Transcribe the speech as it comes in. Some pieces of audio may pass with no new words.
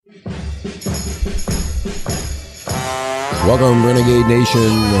Welcome, Renegade Nation,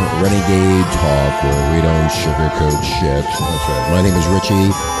 Renegade Talk, where we don't sugarcoat shit. That's right. My name is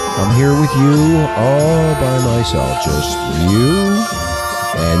Richie. I'm here with you all by myself, just you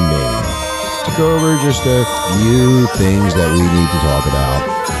and me, to go over just a few things that we need to talk about.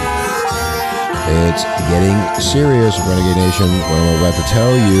 It's getting serious, Renegade Nation. What I'm about to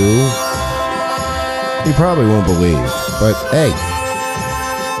tell you, you probably won't believe, but hey,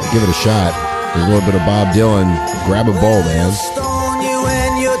 give it a shot. There's a little bit of Bob Dylan. Grab a bowl, man. Stone you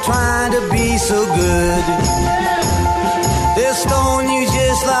when you're trying to be so good. They'll stone you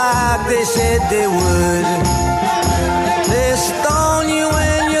just like they said they would. They'll stone you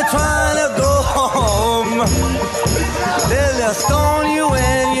when you're trying to go home. They'll stone you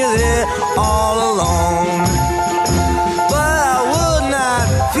when you're there all alone. But I would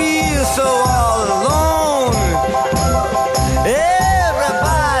not feel so all alone.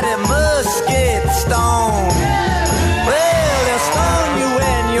 Everybody must get stoned. Well, they'll stone you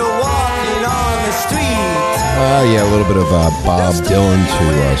when you're walking on the street. Yeah, a little bit of Bob Dylan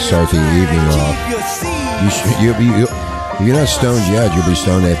to start the evening off. If you're not stoned yet, you'll be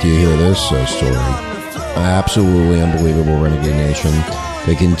stoned after you hear this story. Absolutely unbelievable, Renegade Nation.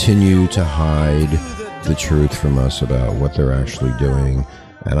 They continue to hide the truth from us about what they're actually doing,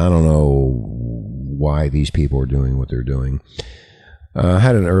 and I don't know why these people are doing what they're doing. I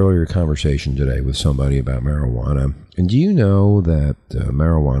had an earlier conversation today with somebody about marijuana, and do you know that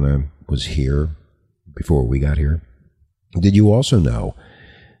marijuana was here before we got here? Did you also know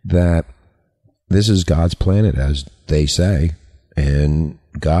that this is God's planet, as they say, and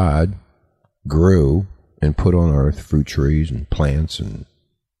God grew and put on earth fruit trees and plants and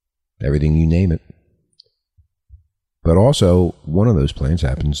everything, you name it. But also, one of those plants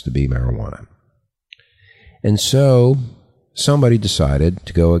happens to be marijuana. And so somebody decided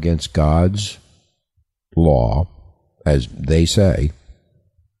to go against God's law, as they say,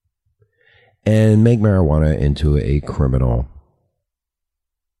 and make marijuana into a criminal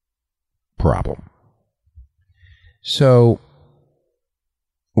problem. So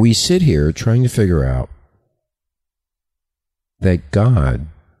we sit here trying to figure out that God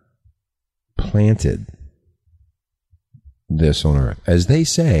planted this on earth. As they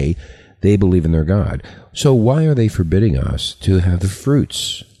say, they believe in their God. So why are they forbidding us to have the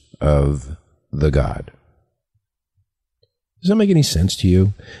fruits of the God? Does that make any sense to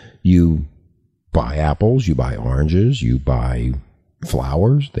you? You buy apples, you buy oranges, you buy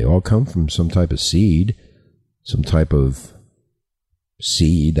flowers. They all come from some type of seed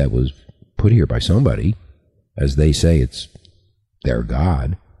that was put here by somebody. As they say, it's their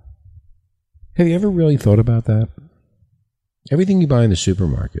God. Have you ever really thought about that? Everything you buy in the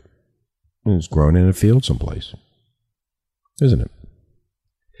supermarket is grown in a field someplace, isn't it?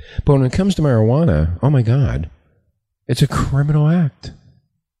 But when it comes to marijuana, oh my God, it's a criminal act.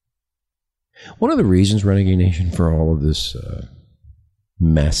 One of the reasons, Renegade Nation, for all of this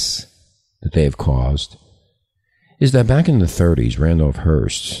mess that they have caused is that back in the 30s, Randolph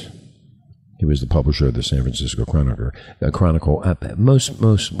Hearst, he was the publisher of the San Francisco Chronicle,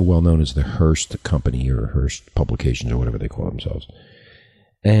 most well known as the Hearst Company or Hearst Publications or whatever they call themselves.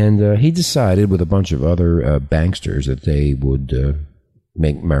 And he decided with a bunch of other banksters that they would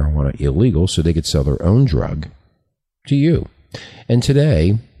make marijuana illegal so they could sell their own drug to you. And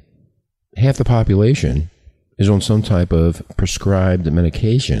today, half the population is on some type of prescribed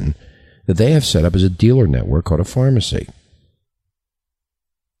medication that they have set up as a dealer network called a pharmacy.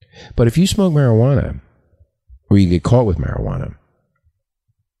 But if you smoke marijuana, or you get caught with marijuana,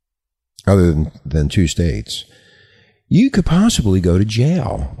 other than 2 states, you could possibly go to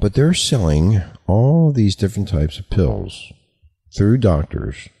jail. But they're selling all these different types of pills through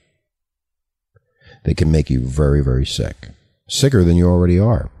doctors that can make you very, very sick. Sicker than you already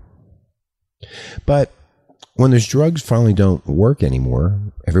are. But when those drugs finally don't work anymore,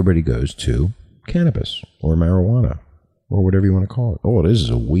 everybody goes to cannabis or marijuana or whatever you want to call it. All it is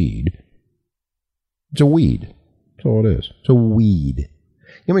a weed. It's a weed. That's all it is. It's a weed.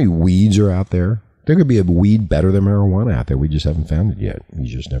 You know how many weeds are out there? There could be a weed better than marijuana out there. We just haven't found it yet. You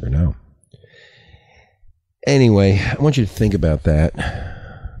just never know. Anyway, I want you to think about that.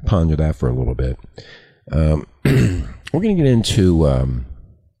 Ponder that for a little bit. We're going to get into an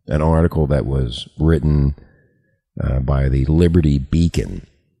article that was written by the Liberty Beacon.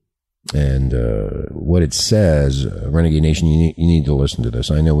 And what it says, Renegade Nation, you need to listen to this.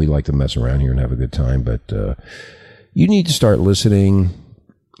 I know we like to mess around here and have a good time, but you need to start listening.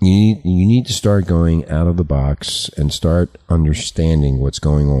 You need to start going out of the box and start understanding what's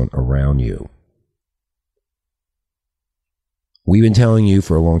going on around you. We've been telling you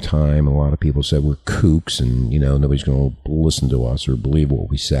for a long time, a lot of people said we're kooks and, nobody's going to listen to us or believe what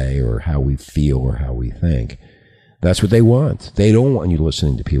we say or how we feel or how we think. That's what they want. They don't want you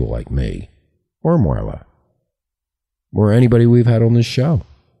listening to people like me or Marla or anybody we've had on this show.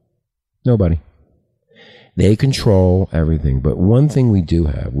 Nobody. They control everything. But one thing we do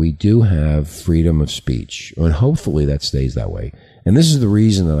have freedom of speech. And hopefully that stays that way. And this is the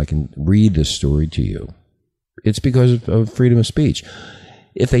reason that I can read this story to you. It's because of freedom of speech.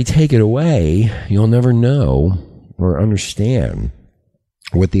 If they take it away, you'll never know or understand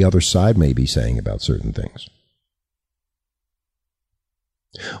what the other side may be saying about certain things.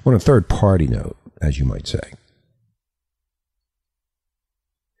 On a third-party note, as you might say.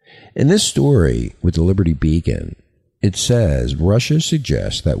 In this story with the Liberty Beacon, it says Russia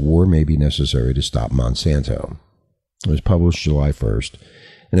suggests that war may be necessary to stop Monsanto. It was published July 1st.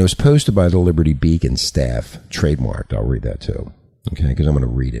 And it was posted by the Liberty Beacon staff, trademarked. I'll read that too, okay, because I'm going to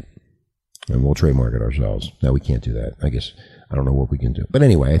read it. And we'll trademark it ourselves. No, we can't do that. I guess, I don't know what we can do. But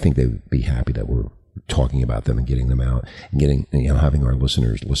anyway, I think they'd be happy that we're talking about them and getting them out and having our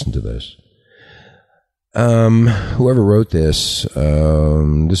listeners listen to this. Whoever wrote this,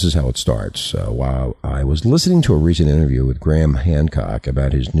 this is how it starts. While I was listening to a recent interview with Graham Hancock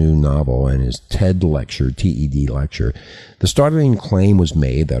about his new novel and his TED lecture, TED lecture, the startling claim was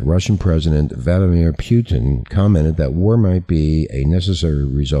made that Russian President Vladimir Putin commented that war might be a necessary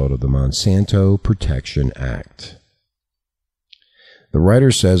result of the Monsanto Protection Act. The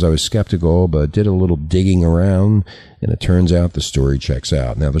writer says I was skeptical, but did a little digging around, and it turns out the story checks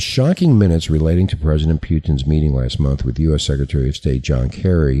out. Now, the shocking minutes relating to President Putin's meeting last month with U.S. Secretary of State John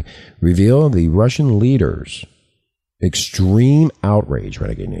Kerry reveal the Russian leader's extreme outrage,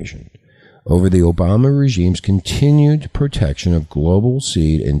 Renegade Nation, over the Obama regime's continued protection of global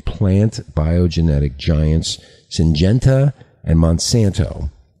seed and plant biogenetic giants Syngenta and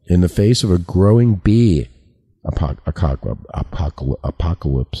Monsanto in the face of a growing bee apocalypse.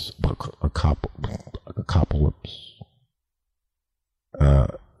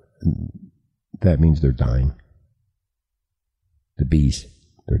 That means they're dying. The bees,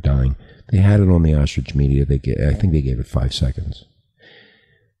 they're dying. They had it on the ostrich media. I think they gave it 5 seconds.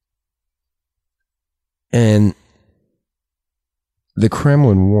 And the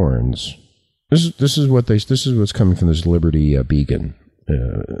Kremlin warns. This is what's coming from this Liberty Beacon.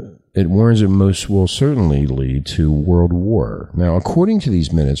 It warns it most will certainly lead to world war. Now, according to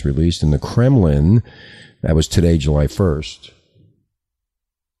these minutes released in the Kremlin, that was today, July 1st,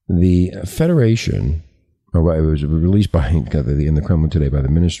 the Federation, or it was released in the Kremlin today by the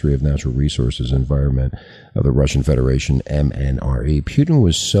Ministry of Natural Resources and Environment of the Russian Federation, MNRE. Putin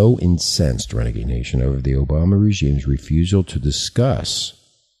was so incensed, Renegade Nation, over the Obama regime's refusal to discuss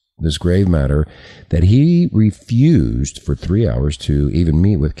this grave matter that he refused for 3 hours to even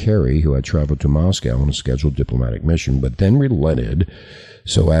meet with Kerry, who had traveled to Moscow on a scheduled diplomatic mission, but then relented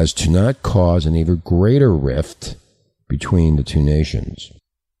so as to not cause an even greater rift between the two nations.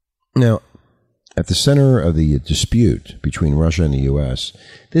 Now, at the center of the dispute between Russia and the U.S.,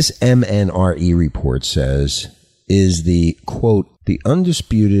 this MNRE report says is the, quote, the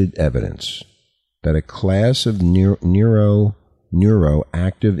undisputed evidence that a class of neuroactive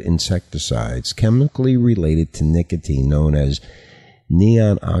insecticides chemically related to nicotine known as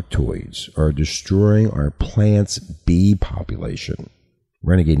neonicotinoids are destroying our plant's bee population.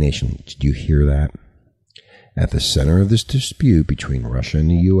 Renegade Nation, did you hear that? At the center of this dispute between Russia and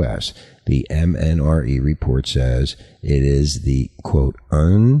the U.S., the MNRE report says it is the, quote,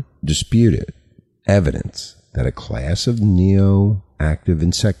 undisputed evidence that a class of neoactive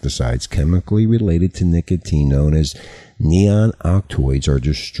insecticides chemically related to nicotine known as neonicotinoids are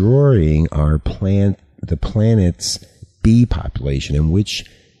destroying the planet's bee population, in which,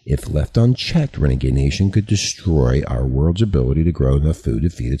 if left unchecked, Renegade Nation could destroy our world's ability to grow enough food to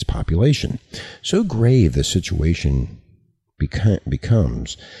feed its population. So grave the situation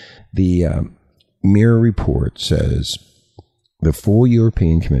becomes. The Mirror report says the full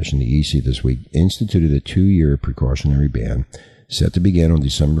European Commission, the EC, this week instituted a 2-year precautionary ban set to begin on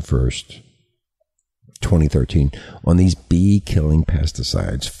December 1st, 2013, on these bee-killing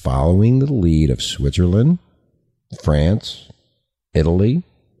pesticides, following the lead of Switzerland, France, Italy,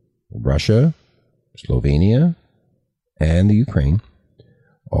 Russia, Slovenia, and the Ukraine,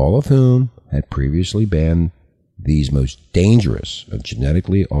 all of whom had previously banned these most dangerous of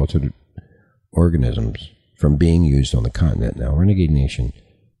genetically altered organisms from being used on the continent. Now, Renegade Nation,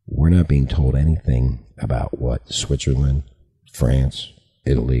 we're not being told anything about what Switzerland, France,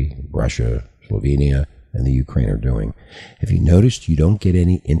 Italy, Russia, Slovenia, and the Ukraine are doing. Have you noticed you don't get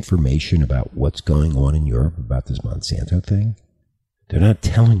any information about what's going on in Europe about this Monsanto thing? They're not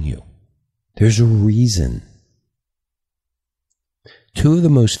telling you. There's a reason. Two of the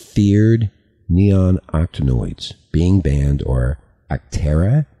most feared neon octanoids being banned are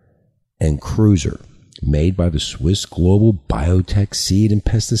Actera and Cruiser, made by the Swiss global biotech seed and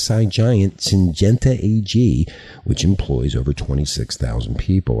pesticide giant Syngenta AG, which employs over 26,000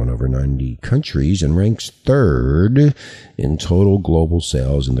 people in over 90 countries and ranks third in total global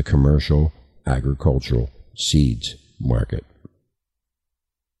sales in the commercial agricultural seeds market.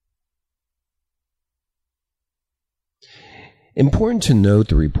 Important to note,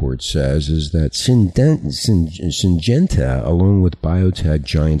 the report says, is that Syngenta, along with biotech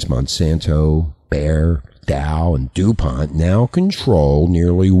giants Monsanto, Bayer, Dow, and DuPont, now control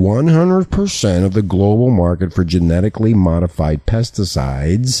nearly 100% of the global market for genetically modified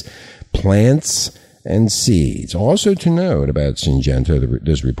pesticides, plants, and seeds. Also to note about Syngenta,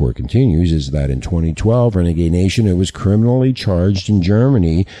 this report continues, is that in 2012, Renegade Nation, it was criminally charged in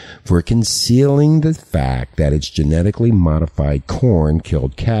Germany for concealing the fact that its genetically modified corn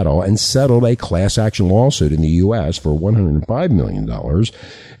killed cattle, and settled a class action lawsuit in the U.S. for $105 million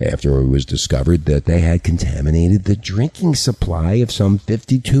after it was discovered that they had contaminated the drinking supply of some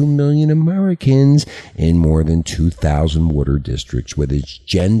 52 million Americans in more than 2,000 water districts with its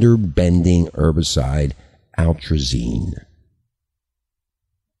gender-bending herbicide, Altrazine.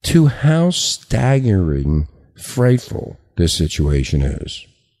 To how staggering, frightful this situation is,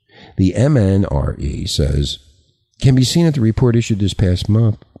 the MNRE says, can be seen at the report issued this past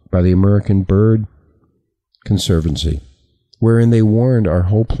month by the American Bird Conservancy, wherein they warned our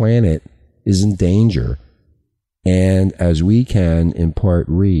whole planet is in danger, and as we can in part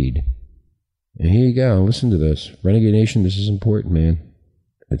read. And here you go, listen to this. Renegade Nation, this is important, man.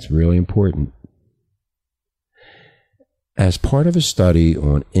 It's really important. As part of a study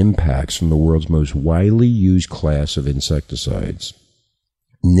on impacts from the world's most widely used class of insecticides,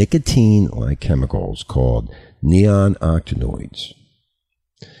 nicotine-like chemicals called neon octanoids,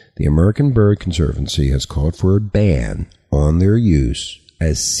 the American Bird Conservancy has called for a ban on their use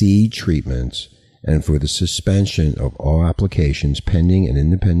as seed treatments and for the suspension of all applications pending an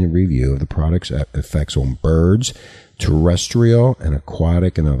independent review of the product's effects on birds, terrestrial and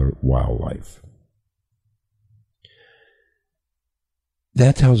aquatic and other wildlife.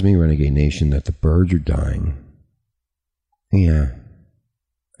 That tells me, Renegade Nation, that the birds are dying. Yeah.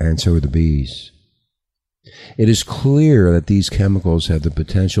 And so are the bees. It is clear that these chemicals have the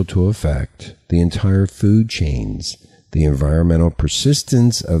potential to affect the entire food chains, the environmental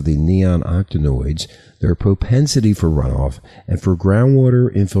persistence of the neon octanoids, their propensity for runoff and for groundwater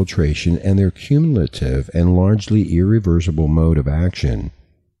infiltration, and their cumulative and largely irreversible mode of action.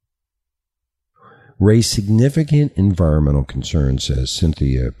 Raise significant environmental concerns, says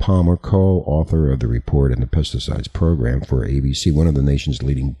Cynthia Palmer, co-author of the report and the pesticides program for ABC, one of the nation's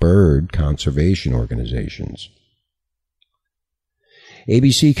leading bird conservation organizations.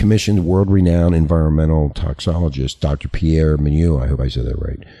 ABC commissioned world-renowned environmental toxicologist Dr. Pierre Menu, I hope I said that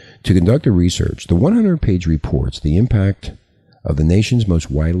right, to conduct a research. The 100-page reports the impact of the nation's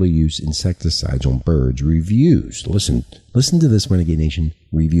most widely used insecticides on birds, reviews, listen to this, Renegade Nation,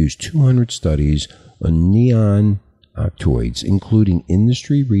 reviews 200 studies on neon octoids, including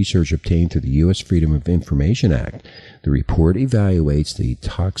industry research obtained through the U.S. Freedom of Information Act. The report evaluates the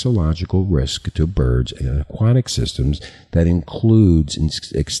toxicological risk to birds and aquatic systems that includes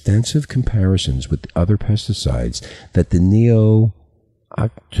extensive comparisons with other pesticides that the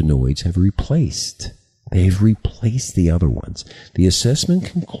neonicotinoids have replaced. They've replaced the other ones. The assessment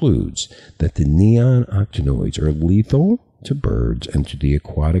concludes that the neonicotinoids are lethal to birds and to the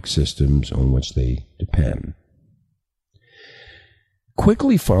aquatic systems on which they depend.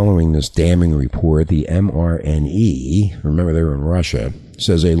 Quickly following this damning report, the MRNE, remember they were in Russia,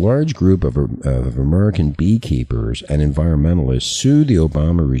 says a large group of American beekeepers and environmentalists sued the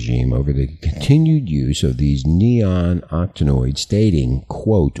Obama regime over the continued use of these neon octanoids, stating,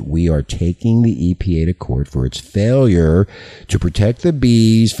 quote, "We are taking the EPA to court for its failure to protect the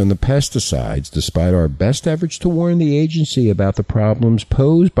bees from the pesticides, despite our best efforts to warn the agency about the problems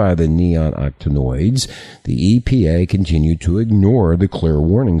posed by the neon octanoids. The EPA continued to ignore the clear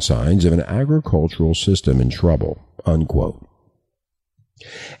warning signs of an agricultural system in trouble," unquote.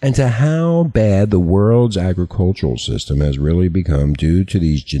 And to how bad the world's agricultural system has really become due to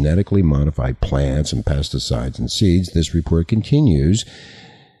these genetically modified plants and pesticides and seeds, this report continues,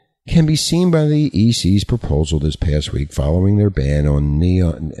 can be seen by the EC's proposal this past week following their ban on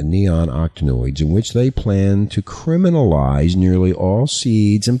neon octanoids, in which they plan to criminalize nearly all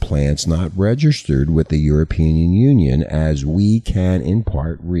seeds and plants not registered with the European Union, as we can in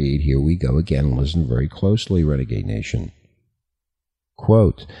part read. Here we go again. Listen very closely, Renegade Nation.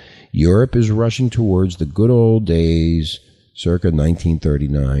 Quote, Europe is rushing towards the good old days circa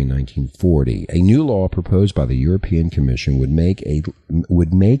 1939-1940. A new law proposed by the European Commission would make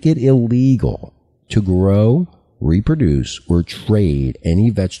it illegal to grow, reproduce, or trade any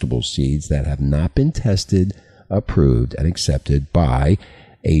vegetable seeds that have not been tested, approved, and accepted by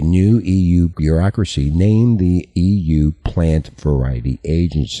a new EU bureaucracy named the EU Plant Variety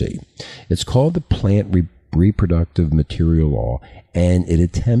Agency. It's called the Plant Reproductive Material Law, and it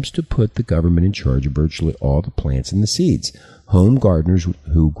attempts to put the government in charge of virtually all the plants and the seeds. Home gardeners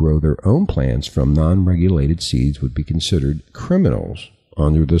who grow their own plants from non-regulated seeds would be considered criminals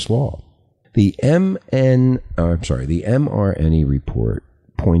under this law. The mRNE report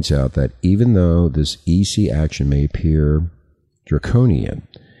points out that even though this EC action may appear draconian,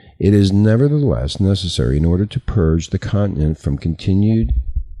 it is nevertheless necessary in order to purge the continent from continued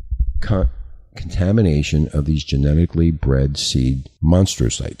contamination of these genetically bred seed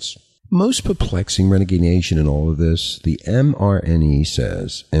monstrosites. Most perplexing, Renegade Nation, in all of this, the mRNE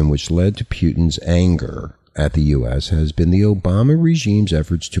says, and which led to Putin's anger at the U.S., has been the Obama regime's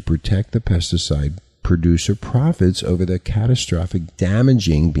efforts to protect the pesticide producer profits over the catastrophic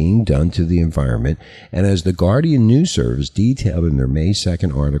damaging being done to the environment. And as the Guardian News Service detailed in their May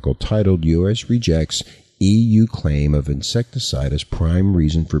 2nd article titled U.S. Rejects EU Claim of Insecticide as Prime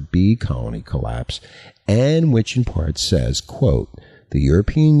Reason for Bee Colony Collapse, and which in part says, quote, the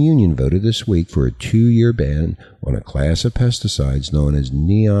European Union voted this week for a 2-year ban on a class of pesticides known as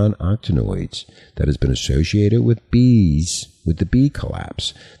neonicotinoids that has been associated with bees, with the bee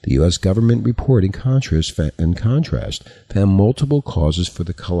collapse. The U.S. government report, in contrast, found multiple causes for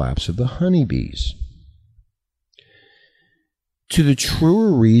the collapse of the honeybees. To the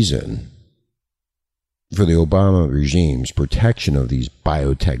truer reason for the Obama regime's protection of these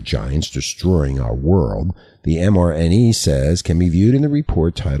biotech giants destroying our world, the mRNE says, can be viewed in the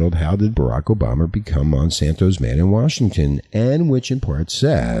report titled How Did Barack Obama Become Monsanto's Man in Washington? And which in part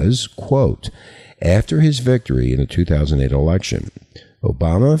says, quote, after his victory in the 2008 election,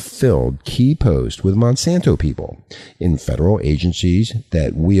 Obama filled key posts with Monsanto people in federal agencies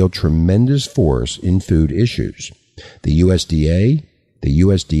that wield tremendous force in food issues. The USDA, the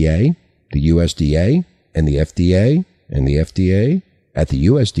USDA, the USDA, and the FDA, and the FDA at the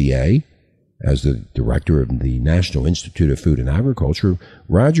USDA, as the director of the National Institute of Food and Agriculture,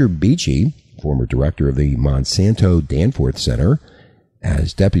 Roger Beachy, former director of the Monsanto Danforth Center,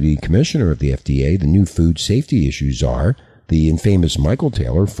 as deputy commissioner of the FDA, the new food safety issue czar, the infamous Michael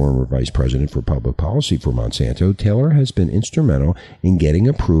Taylor, former vice president for public policy for Monsanto. Taylor has been instrumental in getting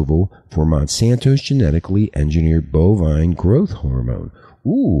approval for Monsanto's genetically engineered bovine growth hormone.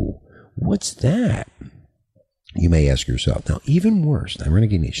 Ooh, what's that? You may ask yourself. Now, even worse, now,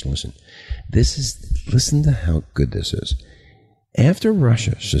 Renegade Nation, listen. Listen to how good this is. After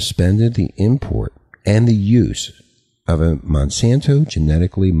Russia suspended the import and the use of a Monsanto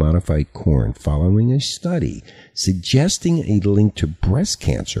genetically modified corn following a study suggesting a link to breast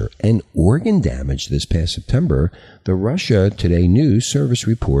cancer and organ damage this past September, the Russia Today News Service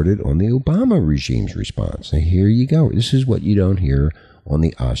reported on the Obama regime's response. Now, here you go. This is what you don't hear on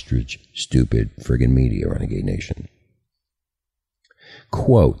the ostrich, stupid friggin' media, Renegade Nation.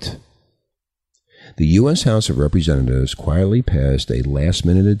 Quote, the U.S. House of Representatives quietly passed a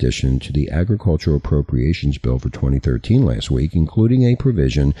last-minute addition to the Agricultural Appropriations Bill for 2013 last week, including a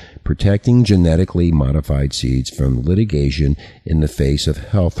provision protecting genetically modified seeds from litigation in the face of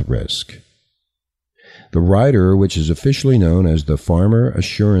health risk. The rider, which is officially known as the Farmer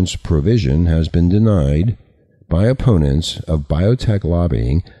Assurance Provision, has been denied by opponents of biotech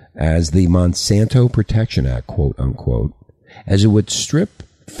lobbying as the Monsanto Protection Act, quote unquote, as it would strip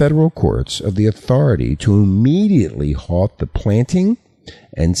federal courts of the authority to immediately halt the planting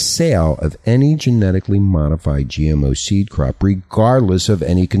and sale of any genetically modified GMO seed crop, regardless of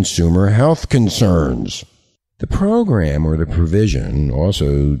any consumer health concerns. The program, or the provision,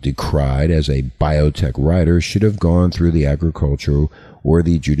 also decried as a biotech rider, should have gone through the agricultural or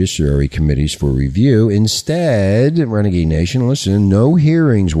the judiciary committees for review. Instead, Renegade Nation, listen, no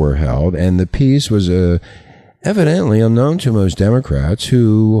hearings were held, and the piece was evidently unknown to most Democrats,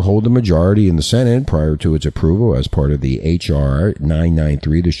 who hold the majority in the Senate prior to its approval as part of the H.R.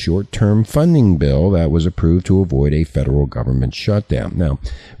 993, the short-term funding bill that was approved to avoid a federal government shutdown. Now,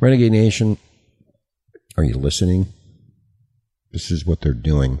 Renegade Nation, are you listening? This is what they're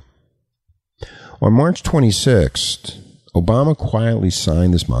doing. On March 26th, Obama quietly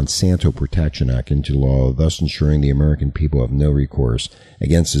signed this Monsanto Protection Act into law, thus ensuring the American people have no recourse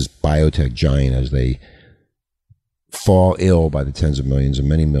against this biotech giant as they fall ill by the tens of millions and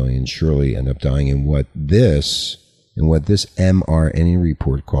many millions surely end up dying in what this in what this mRNA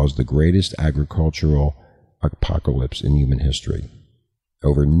report calls the greatest agricultural apocalypse in human history.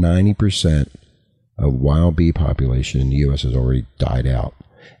 Over 90% of wild bee population in the U.S. has already died out,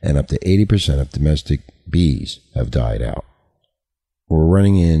 and up to 80% of domestic bees have died out. We're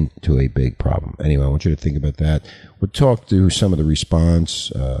running into a big problem. Anyway, I want you to think about that. We'll talk through some of the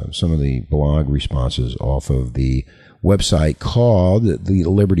response, some of the blog responses off of the website called the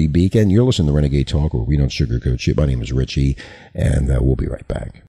Liberty Beacon. You're listening to Renegade Talk, where we don't sugarcoat shit. My name is Richie, and we'll be right back.